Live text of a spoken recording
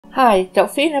Hi,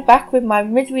 Delphina back with my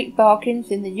midweek bargains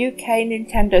in the UK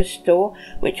Nintendo store,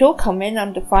 which all come in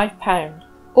under £5.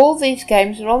 All these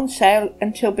games are on sale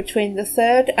until between the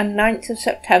 3rd and 9th of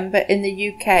September in the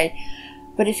UK,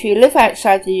 but if you live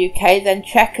outside the UK then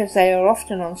check, as they are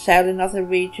often on sale in other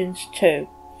regions too.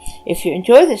 If you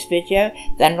enjoy this video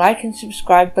then like and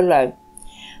subscribe below.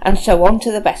 And so on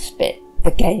to the best bit,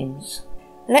 the games.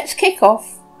 Let's kick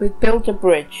off with Build a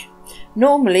Bridge.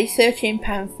 Normally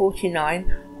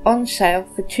 £13.49, on sale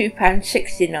for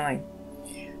 £2.69.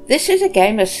 This is a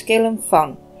game of skill and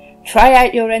fun. Try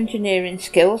out your engineering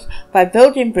skills by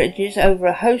building bridges over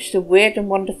a host of weird and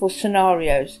wonderful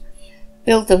scenarios.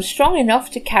 Build them strong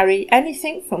enough to carry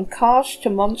anything from cars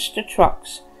to monster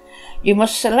trucks. You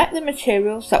must select the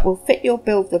materials that will fit your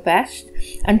build the best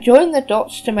and join the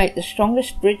dots to make the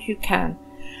strongest bridge you can.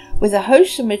 With a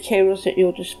host of materials at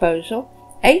your disposal,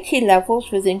 80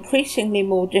 levels with increasingly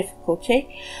more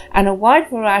difficulty, and a wide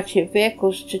variety of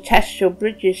vehicles to test your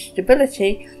bridge's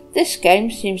stability, this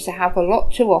game seems to have a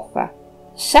lot to offer.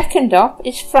 Second up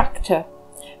is Fracture.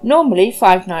 Normally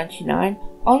 £5.99,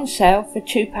 on sale for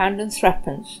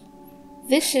 £2.03.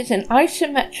 This is an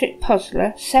isometric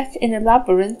puzzler set in a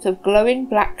labyrinth of glowing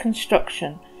black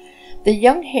construction. The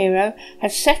young hero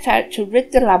has set out to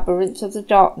rid the labyrinth of the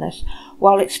darkness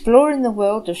while exploring the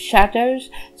world of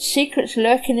shadows, secrets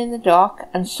lurking in the dark,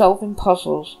 and solving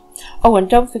puzzles. Oh, and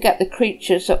don't forget the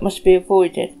creatures that must be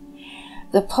avoided.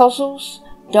 The puzzles,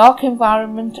 dark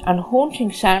environment and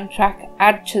haunting soundtrack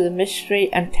add to the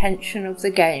mystery and tension of the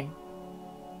game.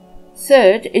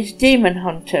 Third is Demon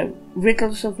Hunter,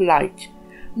 Riddles of Light.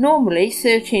 Normally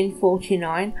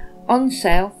 £13.49, on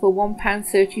sale for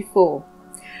 £1.34.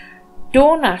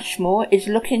 Dawn Ashmore is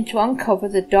looking to uncover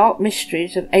the dark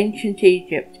mysteries of ancient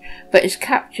Egypt, but is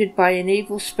captured by an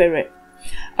evil spirit.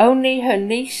 Only her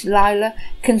niece Lila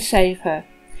can save her.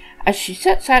 As she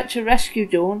sets out to rescue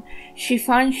Dawn, she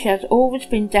finds she has always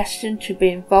been destined to be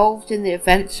involved in the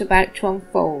events about to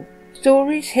unfold.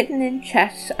 Stories hidden in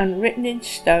chests and written in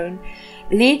stone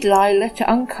lead Lila to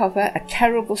uncover a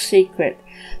terrible secret,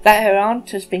 that her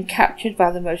aunt has been captured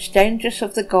by the most dangerous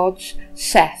of the gods,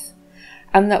 Seth,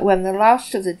 and that when the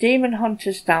last of the demon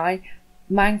hunters die,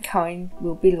 mankind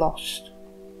will be lost.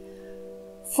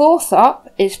 Fourth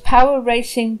up is Power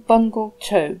Racing Bundle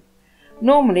 2.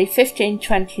 Normally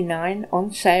 £15.29,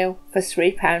 on sale for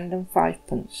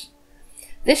 £3.05.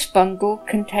 This bundle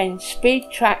contains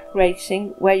speed track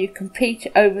racing, where you compete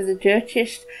over the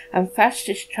dirtiest and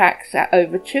fastest tracks at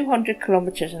over 200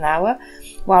 km an hour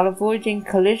while avoiding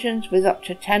collisions with up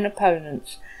to 10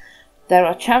 opponents. There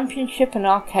are championship and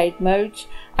arcade modes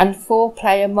and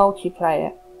 4-player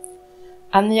multiplayer.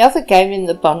 And the other game in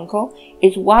the bundle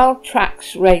is Wild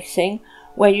Tracks Racing,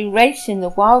 where you race in the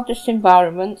wildest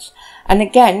environments, and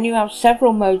again you have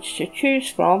several modes to choose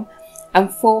from and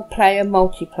 4-player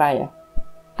multiplayer.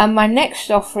 And my next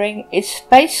offering is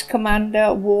Space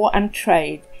Commander War and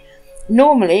Trade.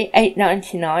 Normally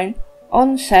 £8.99,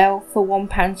 on sale for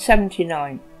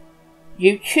 £1.79.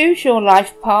 You choose your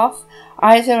life path,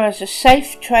 either as a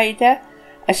safe trader,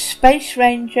 a space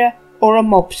ranger or a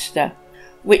mobster.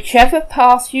 Whichever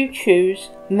path you choose,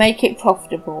 make it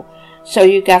profitable, so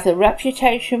you gather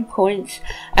reputation points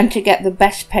and to get the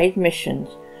best paid missions.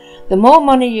 The more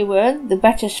money you earn, the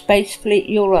better space fleet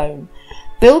you'll own.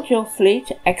 Build your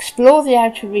fleet, explore the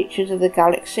outer reaches of the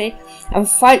galaxy, and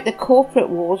fight the corporate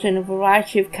wars in a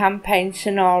variety of campaign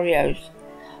scenarios.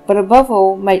 But above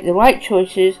all, make the right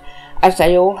choices, as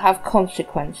they all have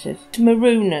consequences.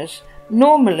 Marooners,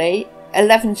 normally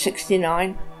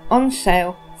 £11.69, on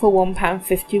sale for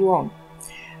 £1.51.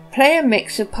 Play a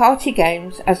mix of party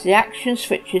games as the action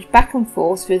switches back and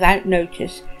forth without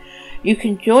notice. You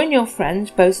can join your friends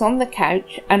both on the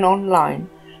couch and online.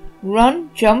 Run,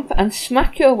 jump and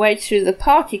smack your way through the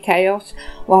party chaos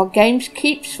while games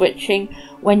keep switching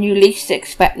when you least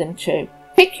expect them to.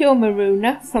 Pick your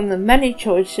Marooner from the many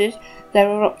choices. There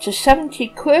are up to 70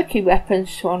 quirky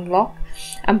weapons to unlock,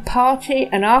 and party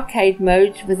and arcade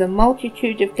modes with a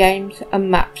multitude of games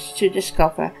and maps to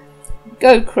discover.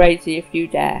 Go crazy if you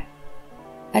dare.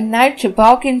 And now to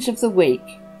bargains of the week.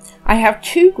 I have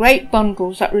two great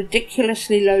bundles at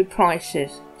ridiculously low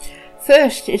prices.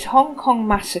 First is Hong Kong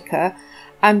Massacre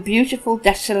and Beautiful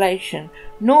Desolation,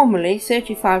 normally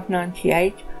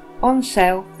 £35.98, on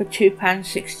sale for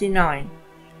 £2.69.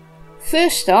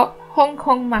 First up, Hong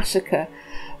Kong Massacre.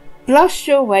 Blast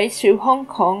your way through Hong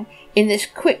Kong in this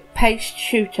quick-paced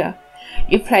shooter.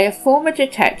 You play a former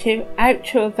detective out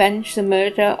to avenge the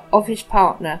murder of his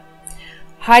partner.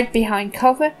 Hide behind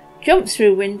cover, jump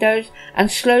through windows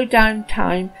and slow down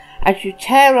time as you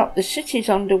tear up the city's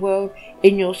underworld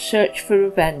in your search for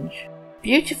revenge.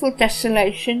 Beautiful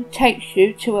Desolation takes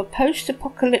you to a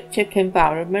post-apocalyptic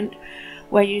environment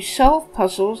where you solve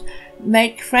puzzles,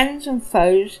 make friends and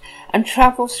foes, and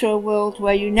travel through a world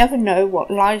where you never know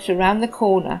what lies around the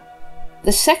corner.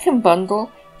 The second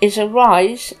bundle is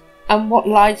Arise and What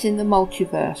Lies in the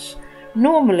Multiverse,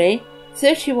 normally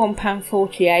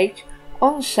 £31.48,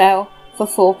 on sale for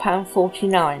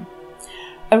 £4.49.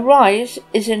 Arise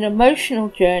is an emotional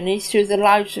journey through the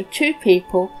lives of two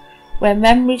people where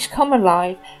memories come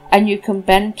alive and you can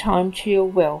bend time to your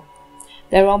will.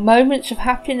 There are moments of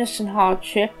happiness and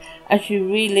hardship as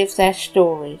you relive their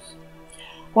stories.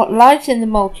 What Lies in the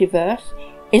Multiverse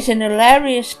is an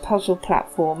hilarious puzzle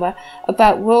platformer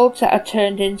about worlds that are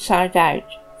turned inside out.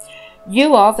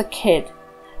 You are the kid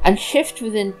and shift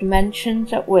within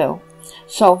dimensions at will,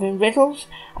 solving riddles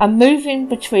and moving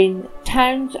between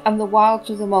towns and the wilds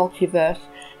of the multiverse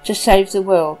to save the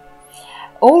world,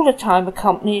 all the time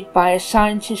accompanied by a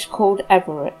scientist called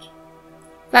Everett.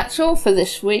 That's all for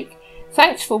this week.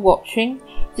 Thanks for watching.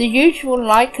 The usual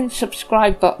like and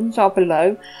subscribe buttons are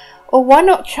below, or why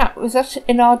not chat with us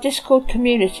in our Discord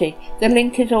community? The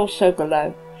link is also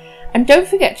below. And don't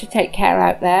forget to take care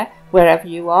out there, wherever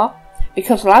you are,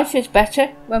 because life is better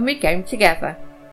when we game together.